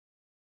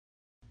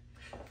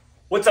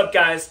What's up,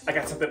 guys? I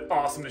got something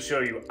awesome to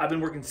show you. I've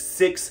been working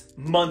 6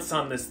 months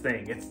on this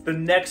thing. It's the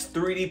next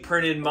 3D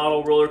printed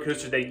model roller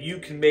coaster that you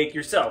can make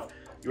yourself.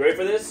 You ready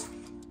for this?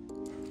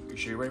 You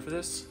sure you're ready for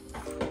this?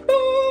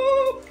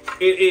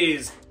 It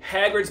is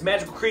Hagrid's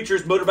Magical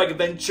Creatures Motorbike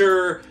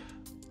Adventure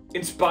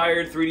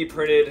inspired 3D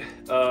printed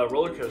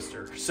roller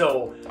coaster.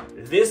 So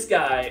this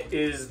guy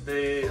is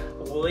the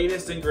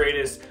latest and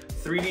greatest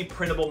 3D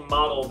printable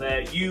model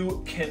that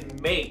you can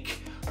make.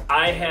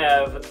 I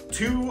have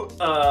two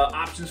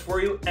options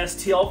for you,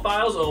 STL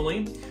files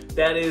only.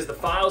 That is the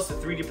files to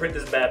 3D print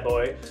this bad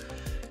boy,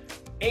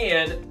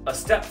 and a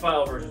step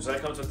file version. So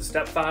that comes with the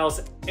step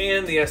files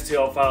and the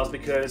STL files,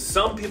 because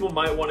some people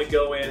might want to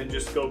go in and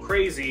just go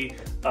crazy,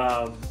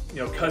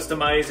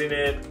 customizing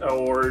it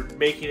or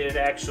making it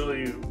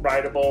actually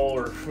writable,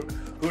 or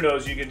who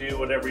knows, you can do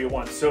whatever you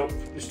want. So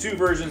there's two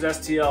versions,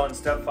 STL and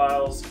step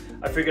files.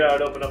 I figured I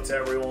would open up to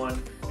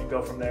everyone and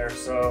go from there.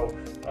 So,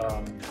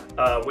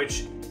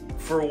 which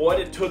for what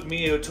it took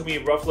me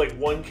roughly like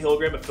 1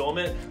 kilogram of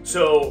filament.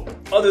 So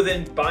other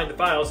than buying the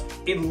files,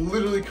 it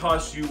literally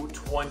costs you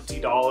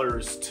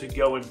 $20 to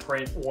go and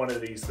print one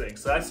of these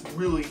things. So that's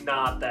really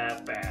not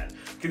that bad,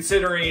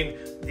 considering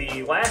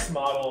the last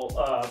model,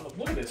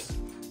 look at this,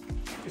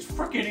 it's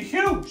freaking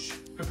huge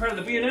compared to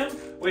the B&M,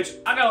 which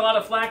I got a lot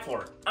of flack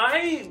for.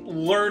 I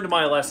learned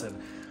my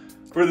lesson.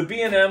 For the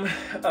B&M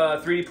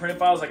 3D printed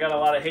files, I got a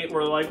lot of hate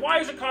where they're like, why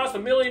does it cost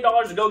 $1 million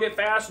to go get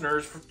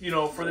fasteners for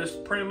this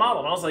printed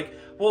model? And I was like,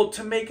 well,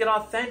 to make it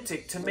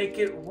authentic, to make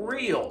it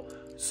real.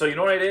 So you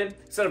know what I did?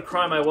 Instead of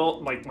crying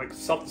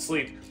myself to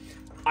sleep,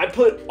 I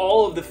put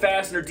all of the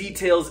fastener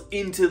details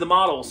into the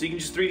model, so you can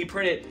just 3D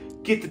print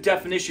it, get the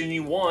definition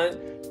you want,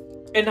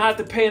 and not have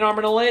to pay an arm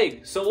and a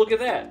leg. So look at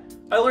that.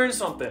 I learned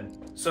something.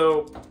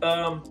 So,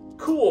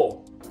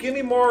 cool. Give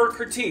me more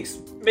critiques.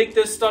 Make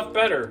this stuff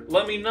better.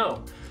 Let me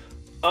know.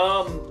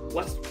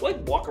 Let's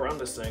walk around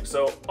this thing.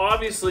 So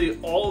obviously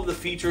all of the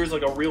features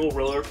like a real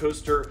roller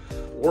coaster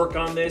work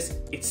on this.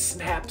 It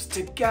snaps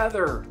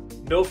together.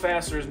 No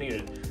fasteners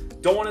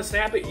needed. Don't want to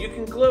snap it? You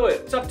can glue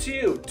it. It's up to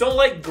you. Don't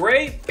like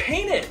gray?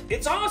 Paint it.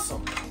 It's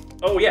awesome.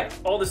 Oh yeah,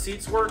 all the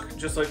seats work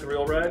just like the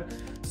real red.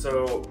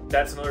 So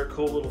that's another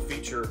cool little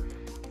feature.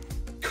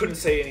 Couldn't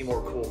say any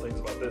more cool things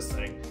about this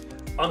thing.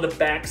 On the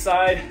back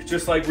side,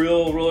 just like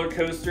real roller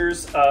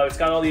coasters, it's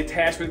got all the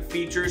attachment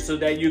features so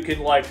that you can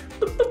like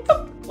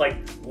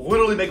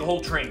literally make a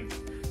whole train.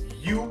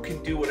 You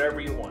can do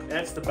whatever you want.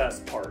 That's the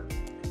best part.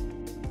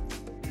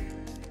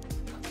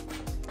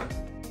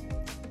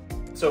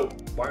 So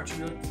why aren't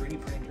you doing 3D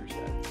printers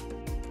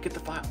yet? Get the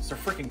files. They're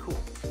freaking cool.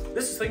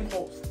 This thing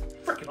holds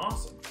freaking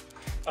awesome.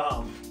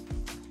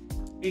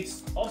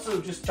 It's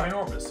also just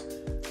ginormous.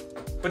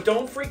 But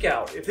don't freak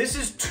out. If this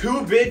is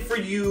too big for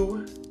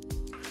you,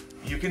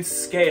 you can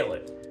scale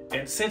it.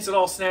 And since it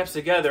all snaps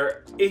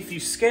together, if you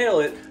scale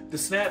it, the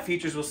snap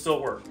features will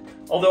still work.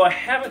 Although I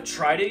haven't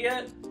tried it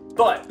yet,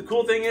 but the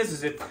cool thing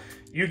is if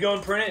you go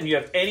and print it and you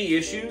have any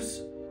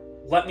issues,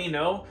 let me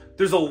know.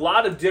 There's a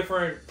lot of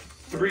different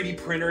 3D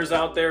printers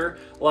out there,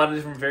 a lot of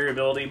different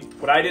variability.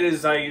 What I did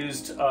is I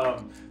used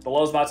the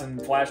Lulzbots and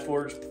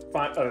flashforge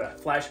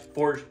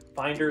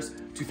finders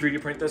to 3D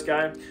print this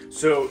guy.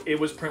 So it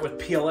was print with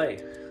PLA.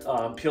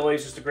 PLA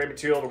is just a great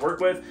material to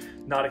work with,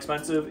 not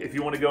expensive. If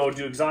you want to go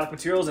do exotic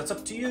materials, that's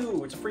up to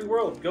you. It's a free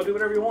world. Go do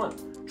whatever you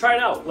want. Try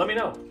it out. Let me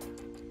know.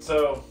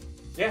 So,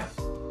 yeah.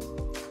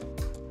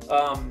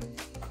 I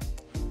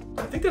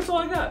think that's all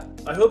I got.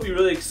 I hope you're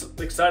really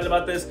excited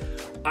about this.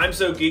 I'm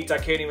so geeked I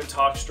can't even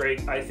talk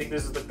straight. I think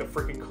this is like the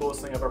freaking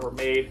coolest thing I've ever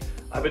made.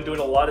 I've been doing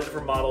a lot of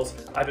different models.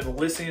 I've been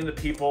listening to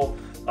people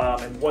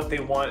and what they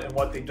want and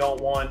what they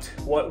don't want,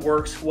 what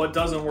works, what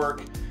doesn't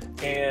work.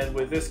 And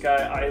with this guy,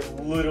 I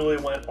literally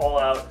went all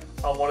out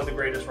on one of the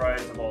greatest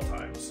rides of all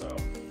time. So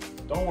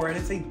don't worry, I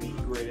didn't say the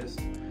greatest.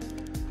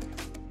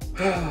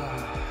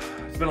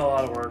 It's been a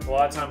lot of work, a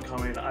lot of time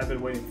coming. I've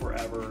been waiting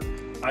forever.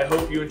 I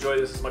hope you enjoy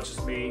this as much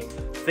as me.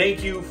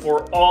 Thank you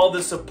for all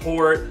the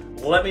support.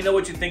 Let me know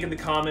what you think in the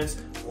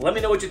comments. Let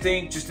me know what you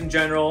think just in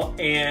general,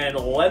 and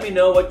let me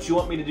know what you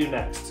want me to do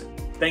next.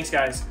 Thanks,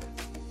 guys.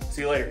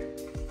 See you later.